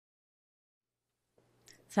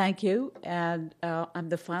Thank you. And I'm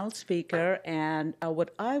the final speaker. And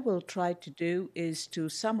what I will try to do is to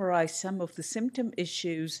summarize some of the symptom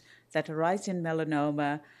issues that arise in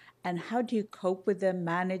melanoma and how do you cope with them,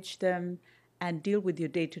 manage them, and deal with your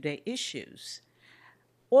day-to-day issues.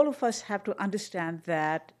 All of us have to understand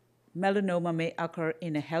that melanoma may occur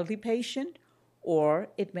in a healthy patient or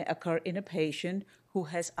it may occur in a patient who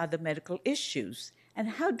has other medical issues. And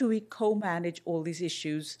how do we co-manage all these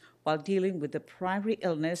issues while dealing with the primary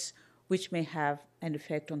illness, which may have an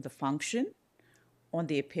effect on the function, on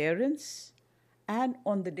the appearance, and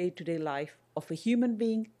on the day-to-day life of a human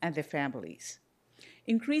being and their families?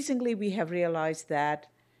 Increasingly, we have realized that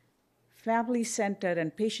family-centered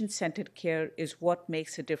and patient-centered care is what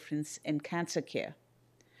makes a difference in cancer care.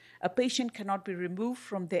 A patient cannot be removed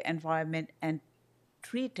from their environment and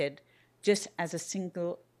treated just as a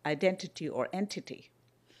single identity or entity.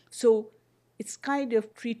 So it's kind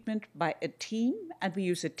of treatment by a team, and we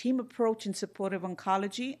use a team approach in supportive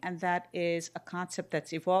oncology, and that is a concept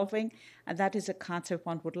that's evolving, and that is a concept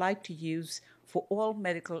one would like to use for all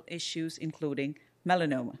medical issues, including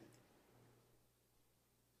melanoma.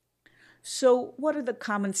 So what are the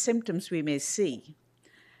common symptoms we may see?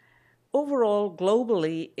 Overall,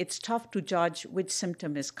 globally, it's tough to judge which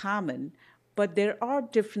symptom is common, but there are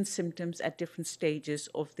different symptoms at different stages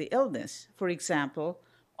of the illness. For example,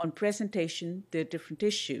 on presentation, there are different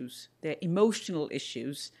issues. There are emotional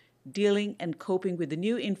issues, dealing and coping with the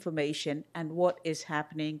new information and what is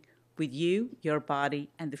happening with you, your body,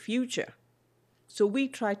 and the future. So we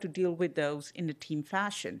try to deal with those in a team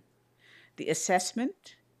fashion. The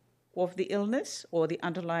assessment of the illness or the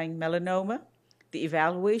underlying melanoma, the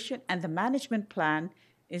evaluation and the management plan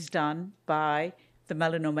is done by the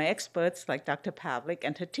melanoma experts like Dr. Pavlik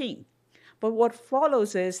and her team. But what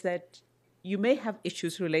follows is that you may have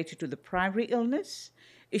issues related to the primary illness,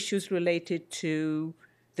 issues related to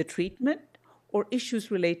the treatment, or issues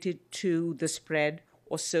related to the spread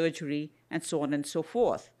or surgery, and so on and so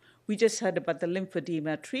forth. We just heard about the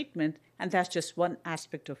lymphedema treatment, and that's just one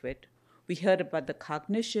aspect of it. We heard about the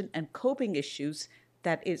cognition and coping issues.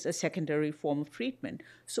 That is a secondary form of treatment.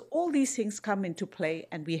 So all these things come into play,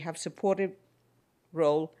 and we have supportive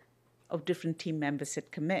role of different team members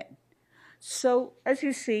that come in. So as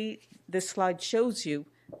you see, this slide shows you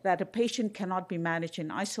that a patient cannot be managed in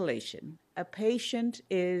isolation. A patient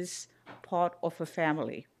is part of a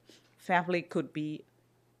family. Family could be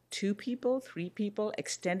 2 people, 3 people,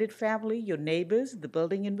 extended family, your neighbors, the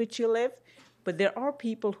building in which you live. But there are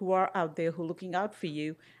people who are out there who are looking out for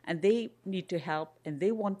you, and they need to help, and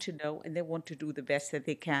they want to know, and they want to do the best that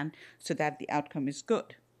they can so that the outcome is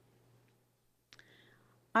good.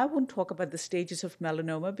 I won't talk about the stages of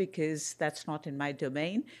melanoma because that's not in my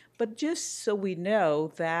domain, but just so we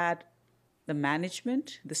know that the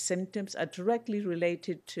management, the symptoms are directly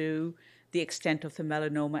related to the extent of the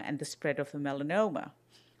melanoma and the spread of the melanoma.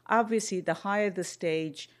 Obviously, the higher the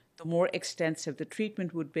stage, the more extensive the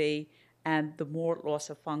treatment would be, and the more loss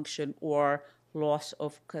of function or loss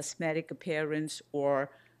of cosmetic appearance or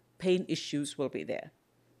pain issues will be there.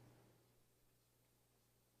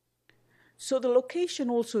 So the location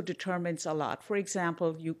also determines a lot. For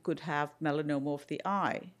example, you could have melanoma of the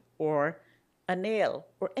eye or a nail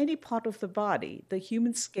or any part of the body. The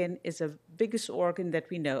human skin is the biggest organ that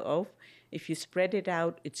we know of. If you spread it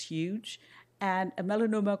out, it's huge. And a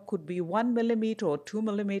melanoma could be 1 millimeter or 2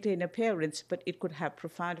 millimeter in appearance, but it could have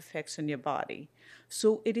profound effects on your body.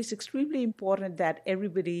 So it is extremely important that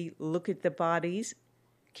everybody look at the bodies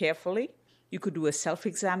carefully. You could do a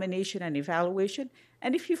self-examination and evaluation.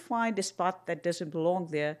 And if you find a spot that doesn't belong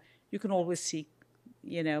there, you can always seek,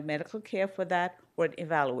 medical care for that or an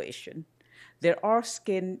evaluation. There are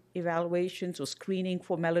skin evaluations or screening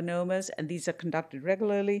for melanomas, and these are conducted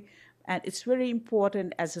regularly. And it's very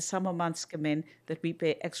important as the summer months come in that we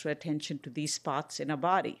pay extra attention to these spots in our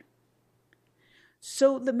body.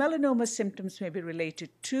 So the melanoma symptoms may be related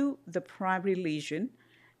to the primary lesion,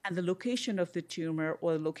 and the location of the tumor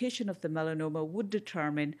or the location of the melanoma would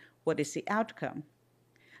determine what is the outcome.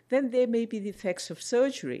 Then there may be the effects of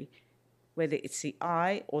surgery, whether it's the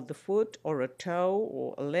eye or the foot or a toe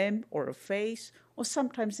or a limb or a face, or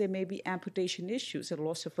sometimes there may be amputation issues, a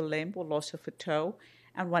loss of a limb or loss of a toe,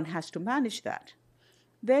 and one has to manage that.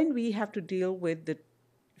 Then we have to deal with the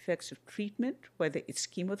effects of treatment, whether it's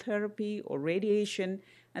chemotherapy or radiation,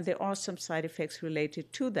 and there are some side effects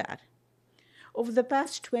related to that. Over the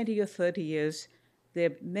past 20 or 30 years, there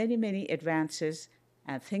are many, many advances,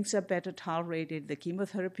 and things are better tolerated. The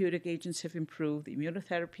chemotherapeutic agents have improved, the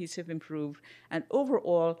immunotherapies have improved, and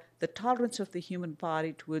overall, the tolerance of the human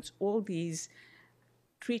body towards all these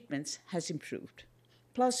treatments has improved.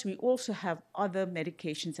 Plus, we also have other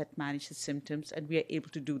medications that manage the symptoms, and we are able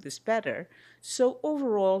to do this better. So,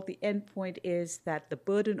 overall, the endpoint is that the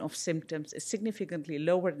burden of symptoms is significantly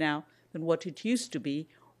lower now than what it used to be,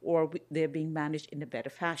 or they're being managed in a better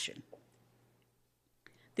fashion.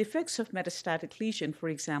 The effects of metastatic lesion, for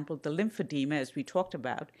example, the lymphedema, as we talked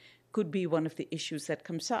about, could be one of the issues that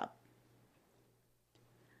comes up.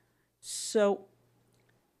 So,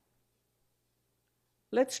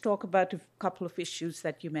 let's talk about a couple of issues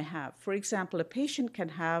that you may have. For example, a patient can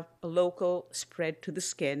have a local spread to the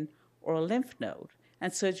skin or a lymph node,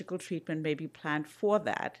 and surgical treatment may be planned for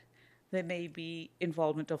that. There may be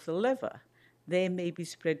involvement of the liver. There may be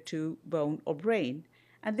spread to bone or brain,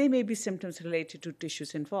 and there may be symptoms related to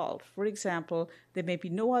tissues involved. For example, there may be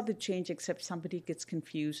no other change except somebody gets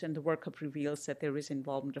confused and the workup reveals that there is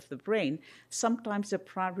involvement of the brain. Sometimes the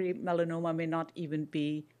primary melanoma may not even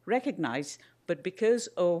be recognized, but because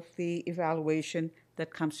of the evaluation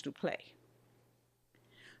that comes to play.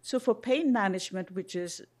 So for pain management, which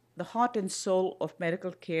is the heart and soul of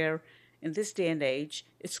medical care in this day and age,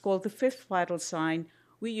 it's called the fifth vital sign.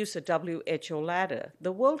 We use a WHO ladder.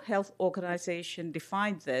 The World Health Organization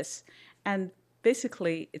defined this, and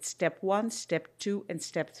basically it's step 1, step 2, and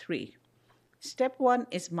step 3. Step 1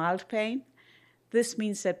 is mild pain. This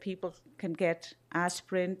means that people can get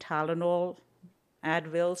aspirin, Tylenol,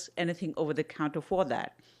 Advils, anything over the counter for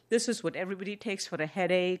that. This is what everybody takes for a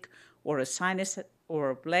headache or a sinus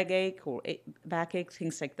or a leg ache or backache,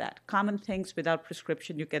 things like that. Common things without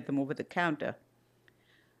prescription, you get them over the counter.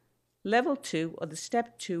 Level 2, or the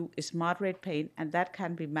step 2, is moderate pain, and that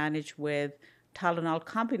can be managed with Tylenol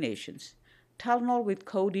combinations. Tylenol with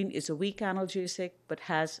codeine is a weak analgesic but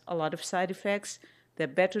has a lot of side effects. There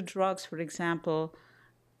are better drugs, for example,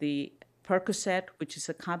 the Percocet, which is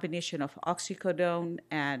a combination of oxycodone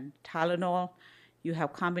and Tylenol. You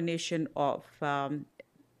have combination of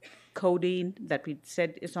codeine that we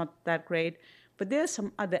said is not that great, but there are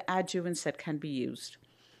some other adjuvants that can be used.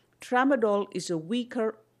 Tramadol is a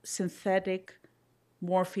weaker synthetic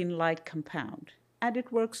morphine-like compound, and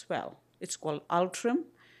it works well. It's called Ultram.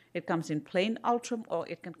 It comes in plain Ultram, or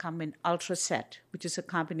it can come in Ultracet, which is a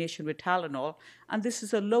combination with Tylenol, and this is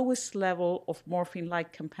the lowest level of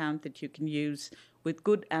morphine-like compound that you can use with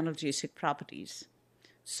good analgesic properties.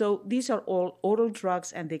 So these are all oral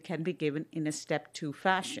drugs, and they can be given in a step 2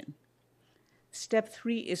 fashion. Step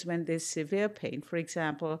 3 is when there's severe pain. For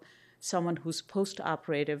example, someone who's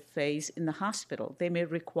post-operative phase in the hospital. They may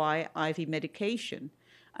require IV medication.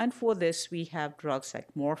 And for this, we have drugs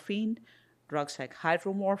like morphine, drugs like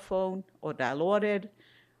hydromorphone or Dilaudid,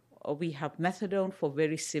 or we have methadone for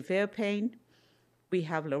very severe pain. We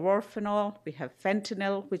have lorphenol, we have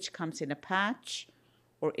fentanyl, which comes in a patch,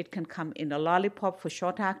 or it can come in a lollipop for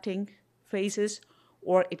short-acting phases,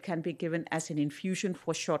 or it can be given as an infusion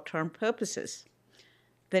for short-term purposes.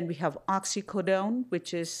 Then we have oxycodone,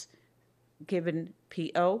 which is given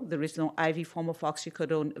PO. There is no IV form of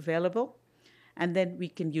oxycodone available. And then we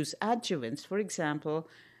can use adjuvants. For example,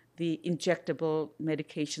 the injectable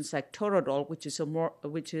medications like Toradol,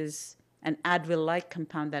 which is an Advil-like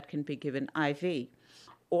compound that can be given IV.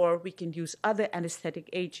 Or we can use other anesthetic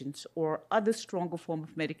agents or other stronger form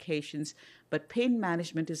of medications, but pain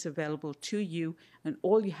management is available to you, and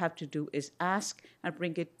all you have to do is ask and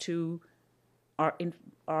bring it to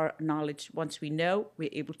our knowledge. Once we know, we're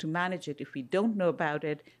able to manage it. If we don't know about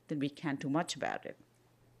it, then we can't do much about it.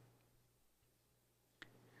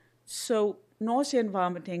 So nausea and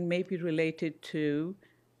vomiting may be related to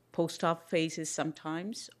post-op phases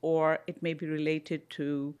sometimes, or it may be related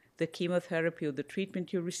to the chemotherapy or the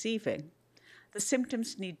treatment you're receiving. The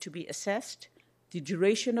symptoms need to be assessed. The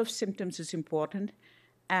duration of symptoms is important.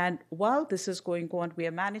 And while this is going on, we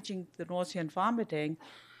are managing the nausea and vomiting.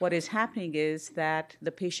 What is happening is that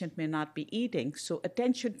the patient may not be eating. So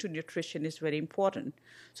attention to nutrition is very important.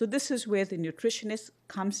 So this is where the nutritionist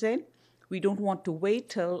comes in. We don't want to wait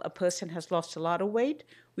till a person has lost a lot of weight.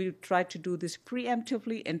 We try to do this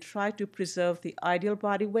preemptively and try to preserve the ideal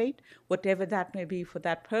body weight, whatever that may be for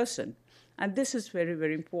that person. And this is very,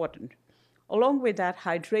 very important. Along with that,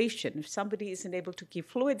 hydration. If somebody isn't able to keep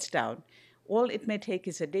fluids down, all it may take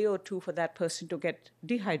is a day or two for that person to get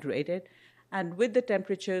dehydrated. And with the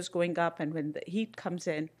temperatures going up and when the heat comes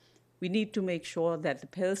in, we need to make sure that the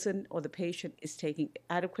person or the patient is taking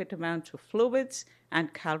adequate amounts of fluids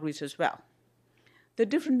and calories as well. The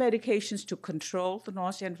different medications to control the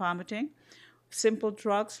nausea and vomiting, simple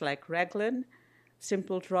drugs like Reglan,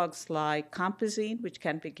 simple drugs like Compazine, which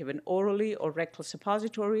can be given orally or rectal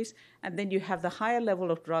suppositories, and then you have the higher level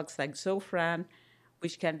of drugs like Zofran,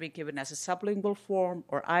 which can be given as a sublingual form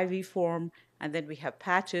or IV form. And then we have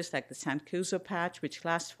patches like the Sancuso patch, which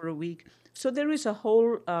lasts for a week. So there is a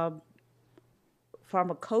whole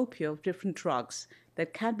pharmacopoeia of different drugs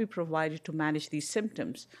that can be provided to manage these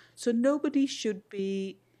symptoms. So nobody should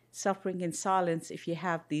be suffering in silence if you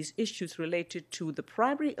have these issues related to the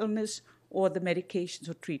primary illness or the medications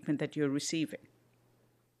or treatment that you're receiving.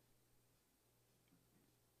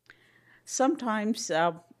 Sometimes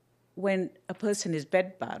when a person is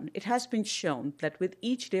bedbound, it has been shown that with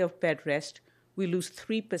each day of bed rest, we lose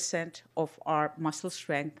 3% of our muscle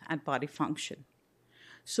strength and body function.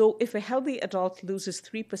 So if a healthy adult loses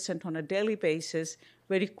 3% on a daily basis,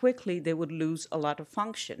 very quickly they would lose a lot of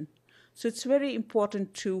function. So it's very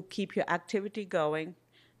important to keep your activity going.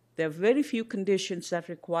 There are very few conditions that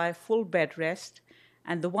require full bed rest,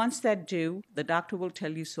 and the ones that do, the doctor will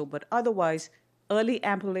tell you so, but otherwise, early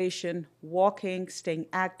ambulation, walking, staying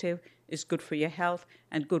active is good for your health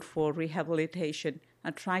and good for rehabilitation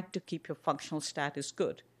and trying to keep your functional status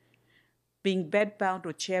good. Being bedbound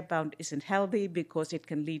or chairbound isn't healthy because it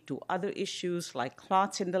can lead to other issues like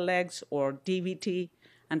clots in the legs or DVT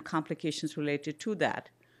and complications related to that.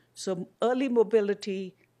 So early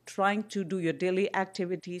mobility, trying to do your daily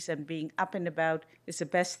activities and being up and about is the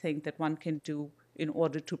best thing that one can do in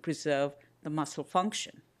order to preserve the muscle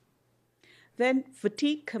function. Then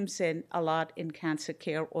fatigue comes in a lot in cancer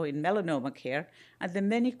care or in melanoma care, and there are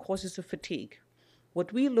many causes of fatigue.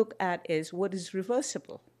 What we look at is what is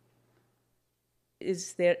reversible.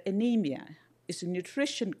 Is there anemia? Is the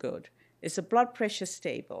nutrition good? Is the blood pressure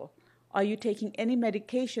stable? Are you taking any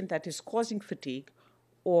medication that is causing fatigue?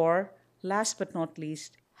 Or, last but not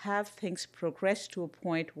least, have things progress to a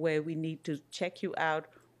point where we need to check you out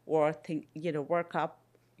or work up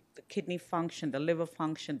the kidney function, the liver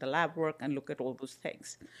function, the lab work, and look at all those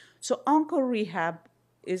things. So onco rehab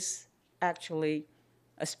is actually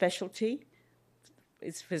a specialty.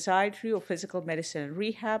 It's physiatry or physical medicine and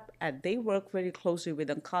rehab, and they work very closely with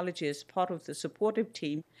oncology as part of the supportive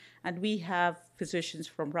team. And we have physicians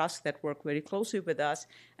from Rusk that work very closely with us.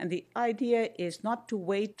 And the idea is not to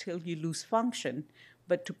wait till you lose function,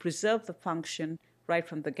 but to preserve the function right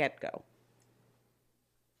from the get-go.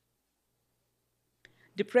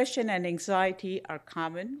 Depression and anxiety are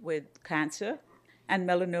common with cancer, and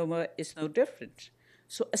melanoma is no different.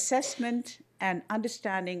 So assessment and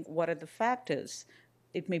understanding what are the factors.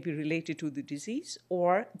 It may be related to the disease,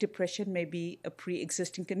 or depression may be a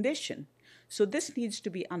pre-existing condition. So this needs to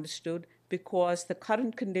be understood because the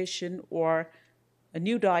current condition or a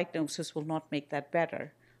new diagnosis will not make that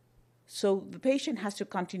better. So the patient has to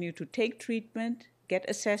continue to take treatment, get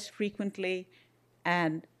assessed frequently,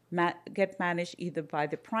 and get managed either by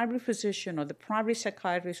the primary physician or the primary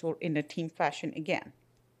psychiatrist or in a team fashion again.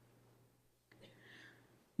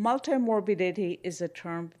 Multimorbidity is a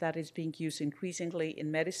term that is being used increasingly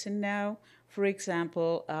in medicine now. For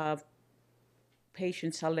example,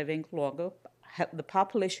 patients are living longer. The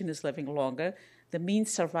population is living longer. The mean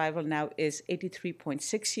survival now is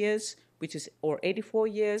 83.6 years, or 84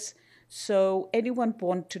 years. So anyone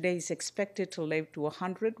born today is expected to live to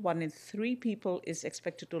 100. 1 in 3 people is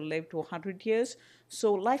expected to live to 100 years.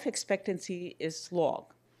 So life expectancy is long.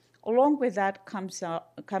 Along with that comes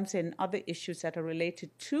in other issues that are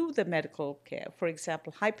related to the medical care. For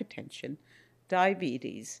example, hypertension,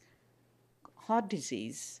 diabetes, heart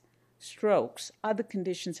disease, strokes, other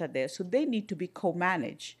conditions are there. So they need to be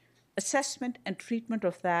co-managed. Assessment and treatment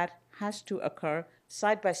of that has to occur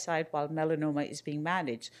side by side while melanoma is being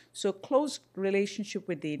managed. So close relationship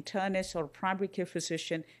with the internist or primary care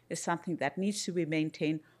physician is something that needs to be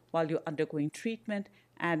maintained while you're undergoing treatment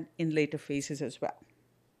and in later phases as well.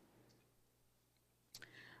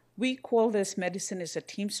 We call this medicine as a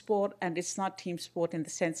team sport, and it's not team sport in the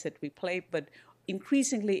sense that we play, but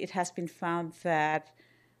increasingly it has been found that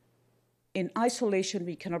in isolation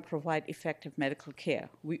we cannot provide effective medical care.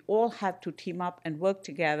 We all have to team up and work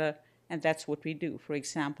together, and that's what we do. For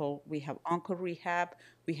example, we have onco rehab,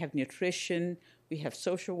 we have nutrition, we have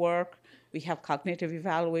social work, we have cognitive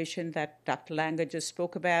evaluation that Dr. Langone just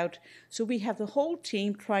spoke about. So we have the whole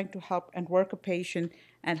team trying to help and work a patient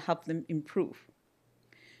and help them improve.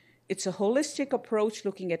 It's a holistic approach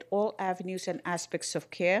looking at all avenues and aspects of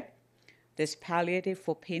care. There's palliative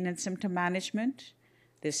for pain and symptom management.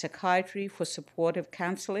 There's psychiatry for supportive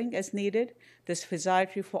counseling as needed. There's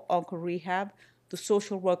physiatry for onco rehab. The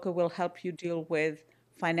social worker will help you deal with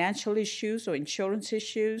financial issues or insurance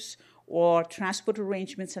issues or transport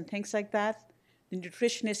arrangements and things like that. The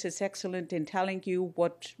nutritionist is excellent in telling you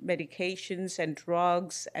what medications and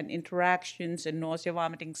drugs and interactions and nausea,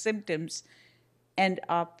 vomiting symptoms end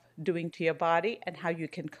up doing to your body and how you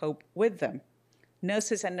can cope with them.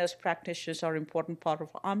 Nurses and nurse practitioners are an important part of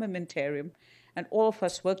our armamentarium, and all of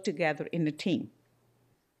us work together in a team.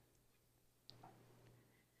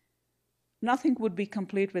 Nothing would be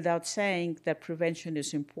complete without saying that prevention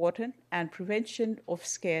is important, and prevention of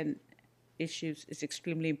skin issues is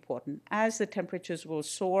extremely important. As the temperatures will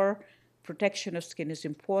soar, protection of skin is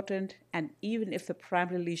important, and even if the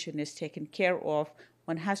primary lesion is taken care of,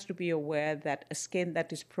 one has to be aware that a skin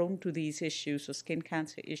that is prone to these issues or skin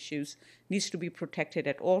cancer issues needs to be protected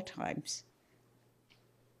at all times.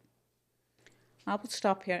 I will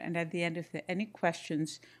stop here, and at the end, if there are any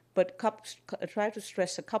questions, but try to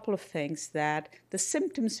stress a couple of things, that the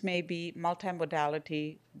symptoms may be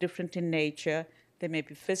multimodality, different in nature. They may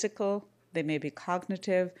be physical, they may be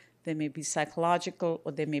cognitive, they may be psychological,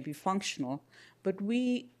 or they may be functional. But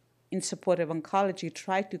we, in supportive oncology,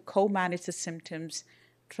 try to co-manage the symptoms,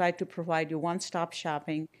 try to provide you one-stop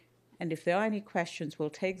shopping. And if there are any questions, we'll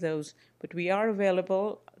take those. But we are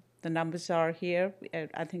available. The numbers are here.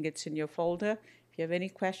 I think it's in your folder. If you have any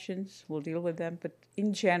questions, we'll deal with them. But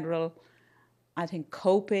in general, I think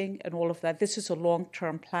coping and all of that, this is a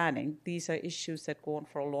long-term planning. These are issues that go on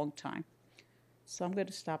for a long time. So I'm going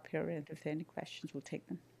to stop here, and if there are any questions, we'll take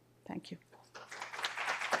them. Thank you.